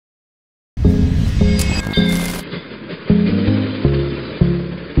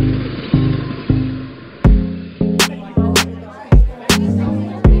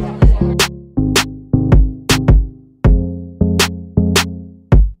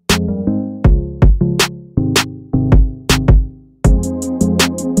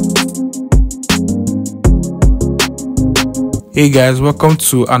Hey guys, welcome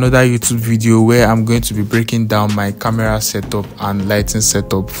to another YouTube video where I'm going to be breaking down my camera setup and lighting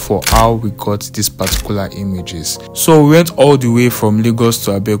setup for how we got these particular images. So we went all the way from Lagos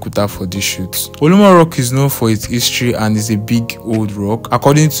to Abeokuta for this shoot. Oluma Rock is known for its history and is a big old rock.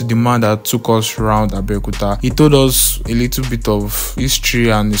 According to the man that took us around Abeokuta, he told us a little bit of history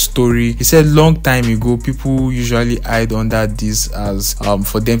and the story. He said long time ago people usually hide under this as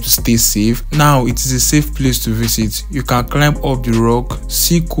for them to stay safe. Now it is a safe place to visit. You can climb up the rock,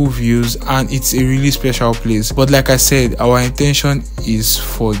 see cool views, and it's a really special place. But like I said, our intention is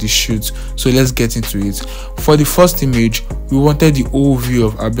for the shoot, so let's get into it. For the first image, we wanted the whole view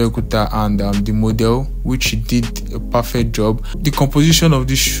of Abeokuta and the model, which she did a perfect job. The composition of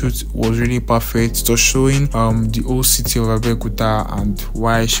this shoot was really perfect. It was showing the whole city of Abeokuta and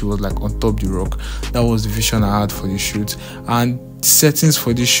why she was like on top the rock. That was the vision I had for the shoot. And settings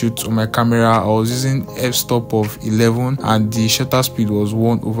for this shoot on my camera, I was using f-stop of 11 and the shutter speed was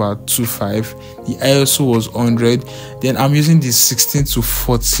 1/25. The ISO was 100. Then I'm using the 16 to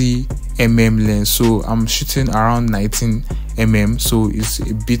 40 mm lens, so I'm shooting around 19 mm, so it's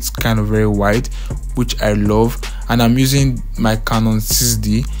a bit kind of very wide, which I love. And I'm using my Canon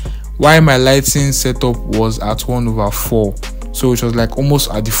 6D, while my lighting setup was at 1/4, so it was like almost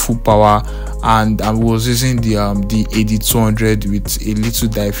at the full power. And I was using the AD200 with a little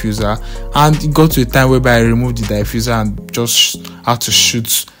diffuser, and it got to a time whereby I removed the diffuser and just had to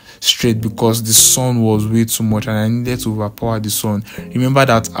shoot straight because the sun was way too much and I needed to overpower the sun. Remember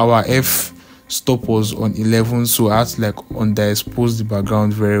that our f stop was on 11, so I had to like underexpose the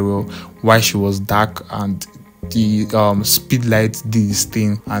background very well while she was dark, and the speed light did this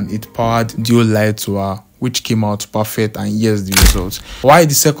thing and it powered the whole light to her, which came out perfect. And here's the result. While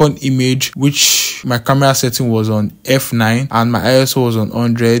the second image, which my camera setting was on f9 and my ISO was on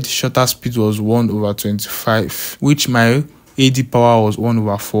 100, shutter speed was 1/25, which my AD power was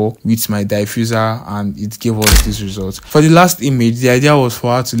 1/4 with my diffuser, and it gave us this result. For the last image, the idea was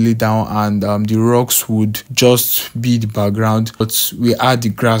for her to lay down and the rocks would just be the background, but we had the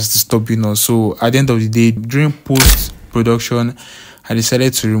grass disturbing us. So at the end of the day, during post production, I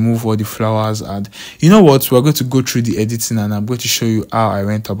decided to remove all the flowers. And you know what, we're going to go through the editing and I'm going to show you how I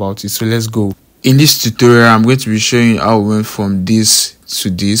went about it. So let's go. In this tutorial, I'm going to be showing you how we went from this to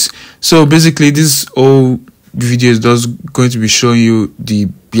this. So basically, this whole video is just going to be showing you the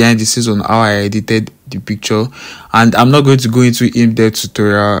behind the scenes on how I edited the picture, and I'm not going to go into in-depth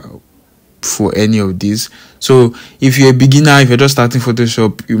tutorial for any of this. So if you're a beginner, if you're just starting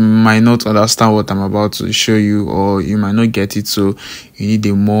Photoshop, you might not understand what I'm about to show you, or you might not get it, so you need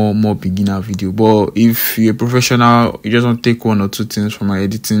a more beginner video. But if you're a professional, you just want to take one or two things from my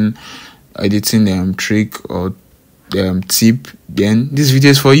editing trick or tip, then this video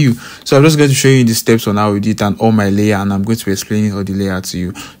is for you. So I'm just going to show you the steps on how we did it and all my layer, and I'm going to be explaining all the layer to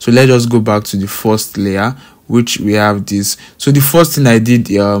you. So let's just go back to the first layer, which we have this. So the first thing I did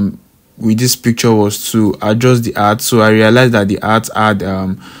with this picture was to adjust the art. So I realized that the art had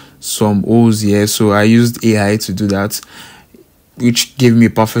some holes here, so I used AI to do that, which gave me a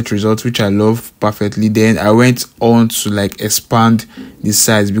perfect result, which I love perfectly. Then I went on to like expand the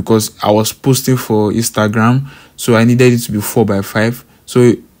size because I was posting for Instagram, so I needed it to be 4:5.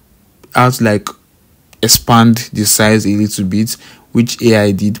 So I had to like expand the size a little bit, which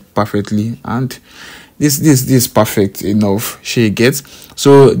AI did perfectly, and this is perfect enough. She gets.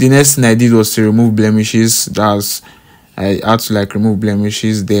 So the next thing I did was to remove blemishes. I had to like remove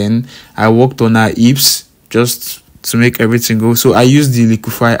blemishes. Then I worked on her hips just to make everything go. So I used the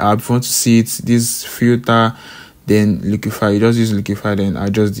liquify app. If you want to see it, this filter, then liquify, you just use liquify, then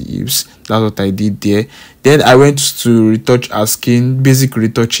adjust the hips. That's what I did there. Then I went to retouch her skin, basic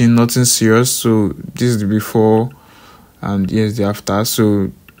retouching, nothing serious. So this is the before and here's the after.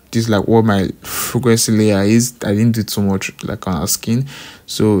 So this is like what my frequency layer is. I didn't do too much like on her skin,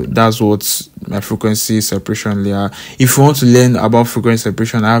 so that's what my frequency separation layer. If you want to learn about frequency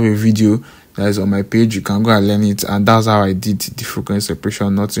separation, I have a video that is on my page. You can go and learn it, and that's how I did the frequency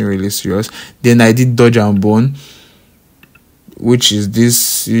separation. Nothing really serious. Then I did dodge and bone, which is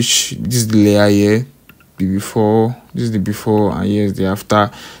this is the layer here, the before, this is the before, and here's the after.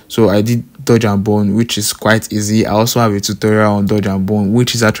 So I did dodge and bone, which is quite easy. I also have a tutorial on dodge and bone,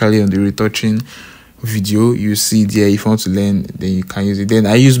 which is actually on the retouching video. You see there. If you want to learn, then you can use it. Then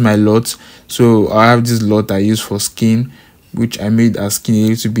I use my lot. So I have this lot I use for skin, which I made our skin a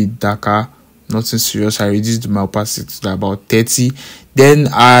little bit darker. Nothing serious. I reduced my opacity to about 30. Then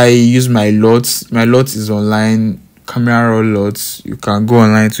I use my lot. My lot is online camera raw LUTs. You can go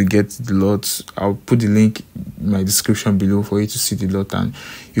online to get the LUTs. I'll put the link in my description below for you to see the LUT, and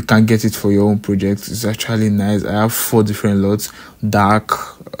you can get it for your own project. It's actually nice. I have 4 different LUTs: dark,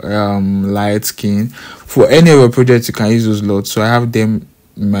 light, skin. For any of your projects, you can use those LUTs. So I have them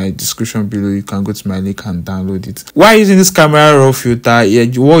in my description below. You can go to my link and download it. While using this camera raw filter,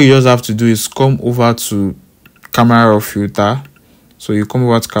 what you just have to do is come over to camera raw filter. So you come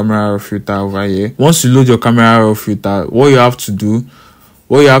over to camera raw filter over here. Once you load your camera raw filter, what you have to do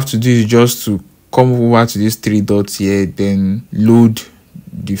is just to come over to these 3 dots here, then load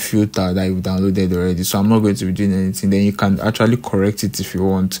the filter that you've downloaded already. So I'm not going to be doing anything. Then you can actually correct it if you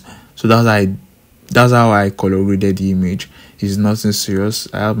want. So that's how I color graded the image. It's nothing serious.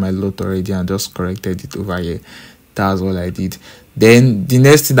 I have my LUT already and just corrected it over here. That's all I did. Then the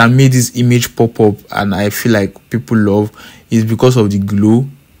next thing that made this image pop up and I feel like people love is because of the glow.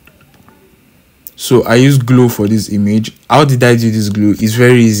 So I use glow for this image. How did I do this glow? It's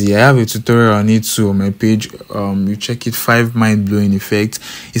very easy. I have a tutorial on it too on my page. You check it, 5 mind blowing effect.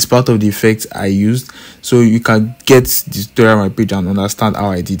 It's part of the effect I used. So you can get the tutorial on my page and understand how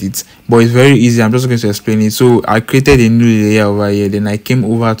I did it. But it's very easy. I'm just going to explain it. So I created a new layer over here. Then I came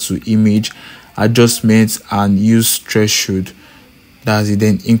over to image, adjustments, and use threshold. That's it.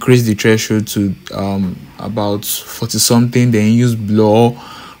 Then increase the threshold to about 40 something. Then use blur,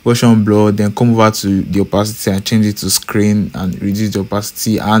 version blur. Then come over to the opacity and change it to screen and reduce the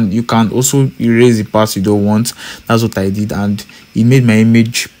opacity. And you can also erase the parts you don't want. That's what I did, and it made my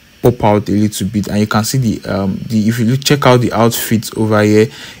image pop out a little bit. And you can see the if you check out the outfit over here,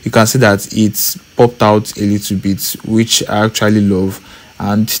 you can see that it's popped out a little bit, which I actually love.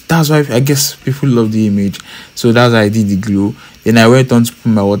 And that's why I guess people love the image. So that's why I did the glow. Then I went on to put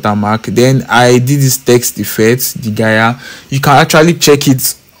my watermark. Then I did this text effect, the Gaia. You can actually check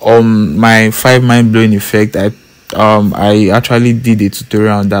it on my 5 mind blowing effect. I actually did a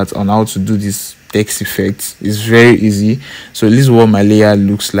tutorial on that, on how to do this text effect. It's very easy. So this is what my layer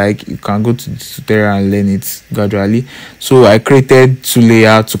looks like. You can go to the tutorial and learn it gradually. So I created 2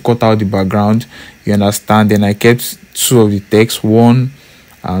 layers to cut out the background, you understand. Then I kept 2 of the text, 1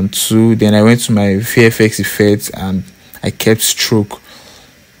 and 2. Then I went to my VFX effect and I kept stroke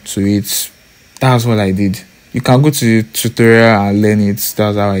to it. That's what I did. You can go to the tutorial and learn it.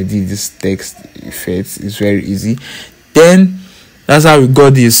 That's how I did this text effect. It's very easy. Then that's how we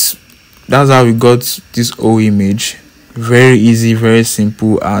got this. That's how we got this whole image. Very easy, very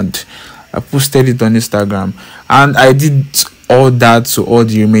simple, and I posted it on Instagram. And I did all that to all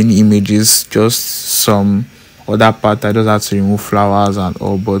the remaining images, just some other part I just had to remove flowers and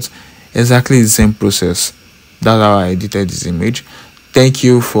all, but exactly the same process. That's how I edited this image. Thank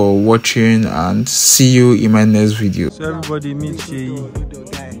you for watching and see you in my next video. So everybody meet Shay.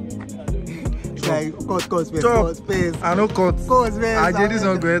 Chop. I know cut. I did this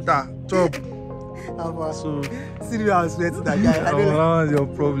on Greta. Chop. So Seriously, that guy. what's your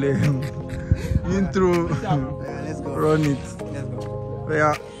problem? Intro. Yeah, Let's go. run it. Let's go.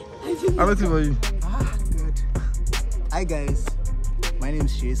 Yeah. I'm waiting for you. Good. Hi guys. My name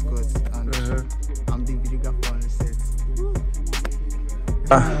is Shay Scott and I'm the videographer on the set.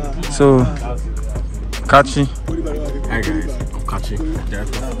 So Kachi. Hi guys, I'm Kachi,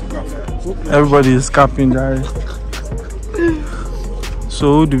 director photographer. Everybody is capping, guys. So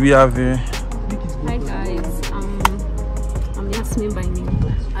who do we have here? Hi guys, I'm Yasmin by name.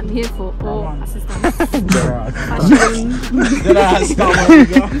 I'm here for all assistance. Fashion,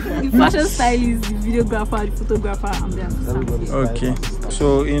 the fashion stylist, the videographer, the photographer, and the assistant. Okay.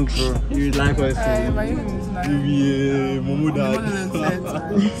 So intro. You like us? My name is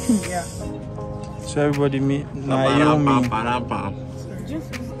Yeah. So everybody meet Naomi.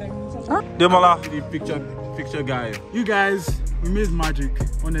 Ademola. The picture guy. You guys, we made magic.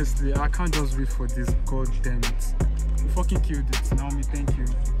 Honestly, I can't just wait for this. God damn it. We fucking killed it. Naomi, thank you.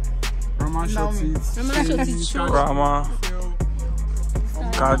 Rama shot it. Rama.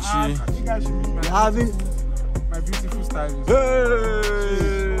 Kachi. You guys should meet my beautiful stylist.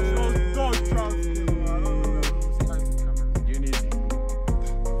 You need